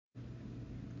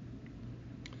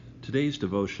Today's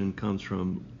devotion comes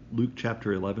from Luke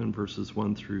chapter 11, verses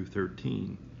 1 through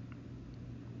 13.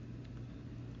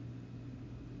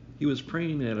 He was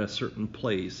praying at a certain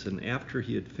place, and after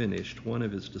he had finished, one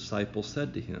of his disciples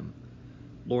said to him,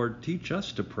 "Lord, teach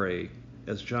us to pray,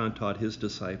 as John taught his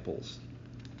disciples."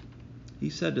 He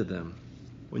said to them,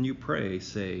 "When you pray,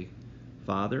 say,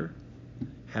 'Father,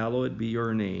 hallowed be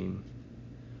your name.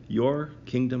 Your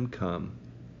kingdom come.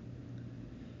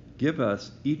 Give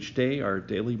us each day our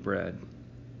daily bread,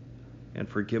 and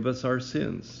forgive us our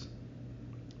sins,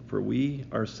 for we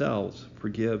ourselves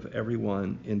forgive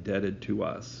everyone indebted to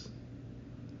us.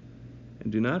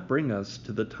 And do not bring us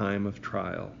to the time of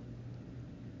trial."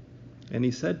 And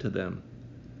he said to them,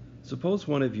 "Suppose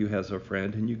one of you has a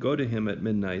friend, and you go to him at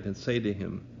midnight and say to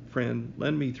him, 'Friend,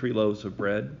 lend me 3 loaves of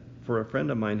bread, for a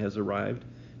friend of mine has arrived,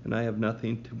 and I have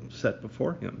nothing to set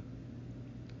before him.'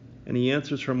 And he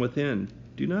answers from within,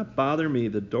 'Do not bother me,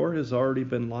 the door has already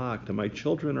been locked, and my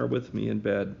children are with me in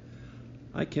bed.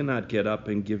 I cannot get up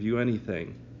and give you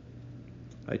anything.'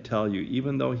 I tell you,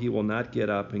 even though he will not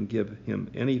get up and give him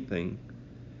anything,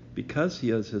 because he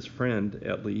is his friend,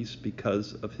 at least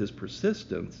because of his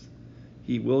persistence,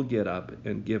 he will get up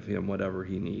and give him whatever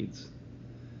he needs.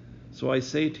 So I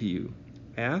say to you,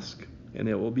 ask, and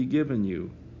it will be given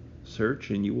you. Search,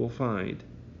 and you will find.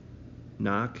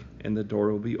 Knock, and the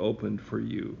door will be opened for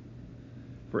you.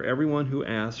 For everyone who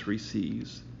asks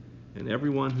receives, and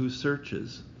everyone who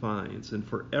searches finds, and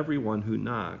for everyone who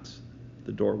knocks,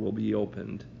 the door will be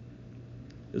opened.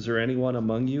 Is there anyone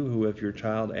among you who, if your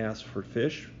child asks for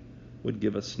fish, would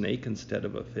give a snake instead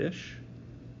of a fish?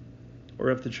 Or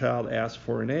if the child asks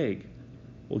for an egg,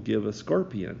 will give a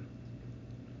scorpion?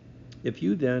 If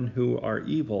you then, who are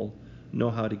evil, know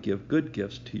how to give good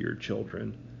gifts to your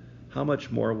children, how much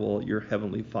more will your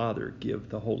heavenly Father give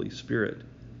the Holy Spirit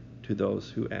to those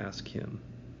who ask him?"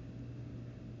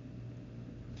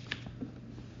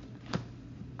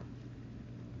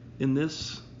 In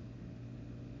this,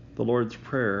 the Lord's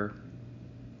Prayer,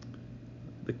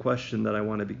 the question that I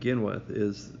want to begin with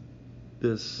is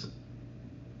this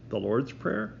the Lord's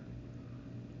Prayer?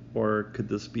 Or could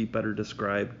this be better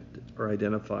described or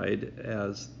identified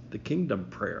as the Kingdom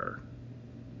Prayer,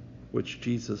 which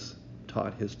Jesus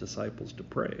taught his disciples to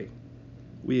pray?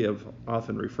 We have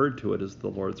often referred to it as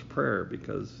the Lord's Prayer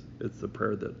because it's the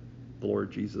prayer that the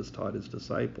Lord Jesus taught his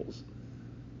disciples.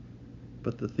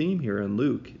 But the theme here in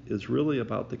Luke is really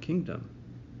about the kingdom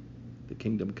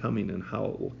coming and how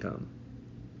it will come.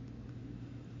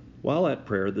 While at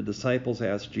prayer, the disciples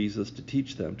asked Jesus to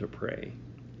teach them to pray.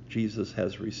 Jesus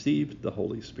has received the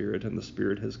Holy Spirit, and the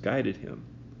Spirit has guided him.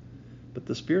 But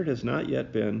the Spirit has not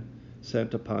yet been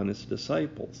sent upon his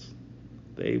disciples.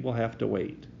 They will have to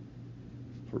wait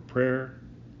for prayer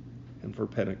and for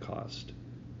Pentecost.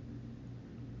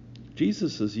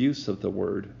 Jesus' use of the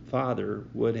word Father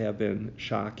would have been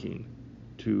shocking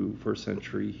to first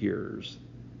century hearers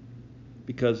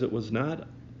because it was not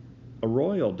a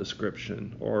royal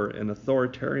description or an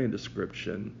authoritarian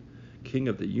description. King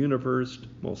of the universe,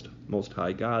 most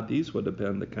high God, these would have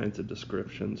been the kinds of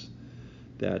descriptions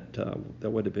that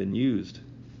would have been used.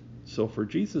 So for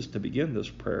Jesus to begin this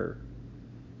prayer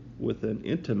with an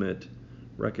intimate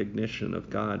recognition of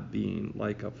God being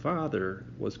like a father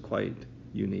was quite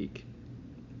unique.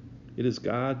 It is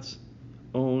God's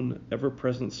own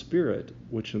ever-present Spirit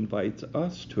which invites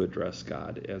us to address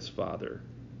God as Father,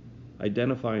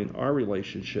 identifying our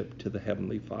relationship to the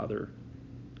Heavenly Father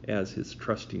as his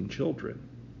trusting children.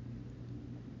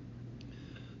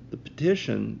 The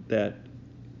petition that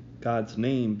God's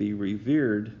name be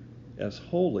revered as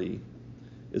holy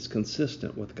is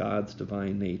consistent with God's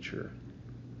divine nature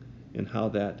and how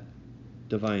that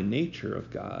divine nature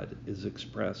of God is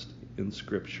expressed in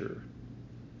Scripture.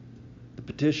 The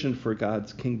petition for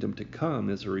God's kingdom to come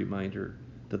is a reminder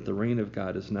that the reign of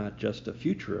God is not just a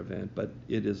future event, but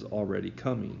it is already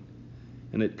coming,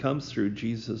 and it comes through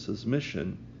Jesus'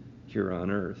 mission here on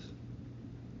earth.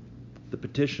 The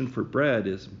petition for bread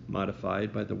is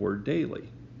modified by the word daily.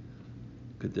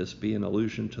 Could this be an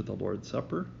allusion to the Lord's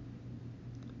Supper?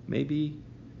 Maybe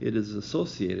it is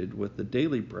associated with the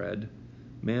daily bread,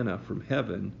 manna from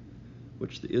heaven,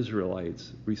 which the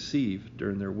Israelites received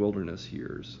during their wilderness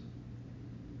years.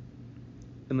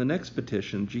 In the next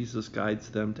petition, Jesus guides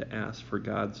them to ask for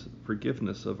God's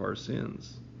forgiveness of our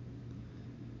sins.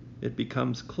 It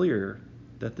becomes clear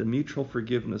that the mutual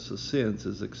forgiveness of sins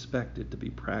is expected to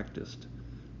be practiced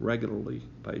regularly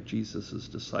by Jesus'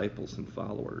 disciples and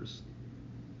followers.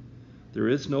 There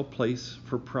is no place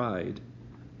for pride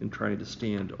in trying to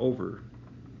stand over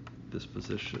this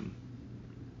position.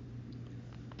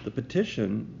 The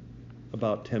petition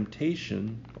about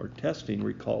temptation or testing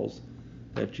recalls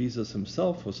that Jesus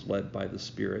himself was led by the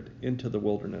Spirit into the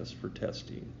wilderness for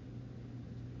testing.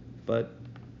 But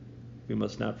we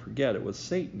must not forget it was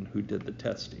Satan who did the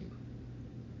testing.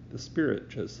 The Spirit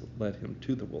just led him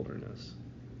to the wilderness.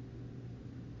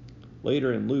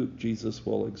 Later in Luke, Jesus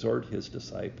will exhort his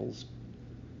disciples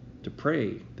to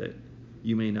pray that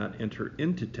you may not enter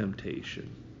into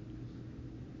temptation.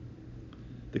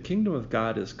 The kingdom of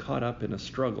God is caught up in a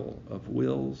struggle of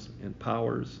wills and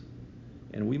powers,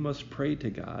 and we must pray to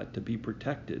God to be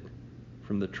protected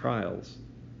from the trials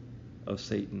of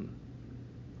Satan.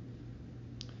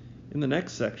 In the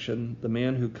next section, the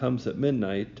man who comes at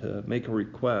midnight to make a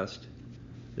request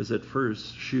is at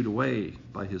first shooed away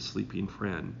by his sleeping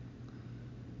friend.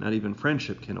 Not even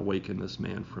friendship can awaken this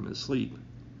man from his sleep.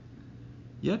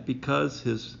 Yet because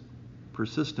his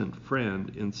persistent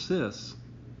friend insists,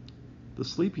 the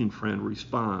sleeping friend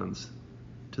responds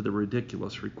to the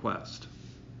ridiculous request.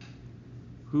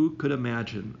 Who could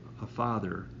imagine a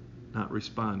father not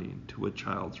responding to a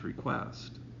child's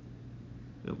request?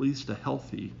 At least a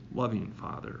healthy, loving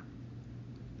father.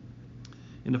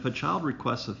 And if a child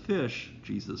requests a fish,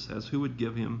 Jesus says, who would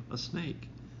give him a snake?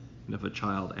 And if a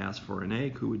child asks for an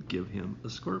egg, who would give him a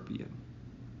scorpion?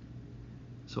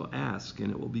 So ask,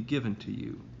 and it will be given to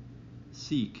you.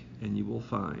 Seek, and you will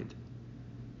find.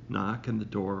 Knock, and the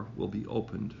door will be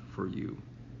opened for you.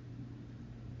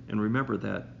 And remember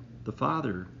that the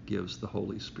Father gives the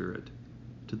Holy Spirit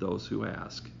to those who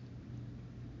ask.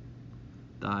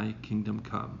 Thy kingdom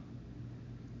come.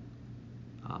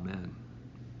 Amen.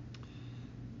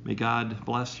 May God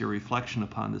bless your reflection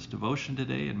upon this devotion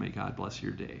today, and may God bless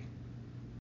your day.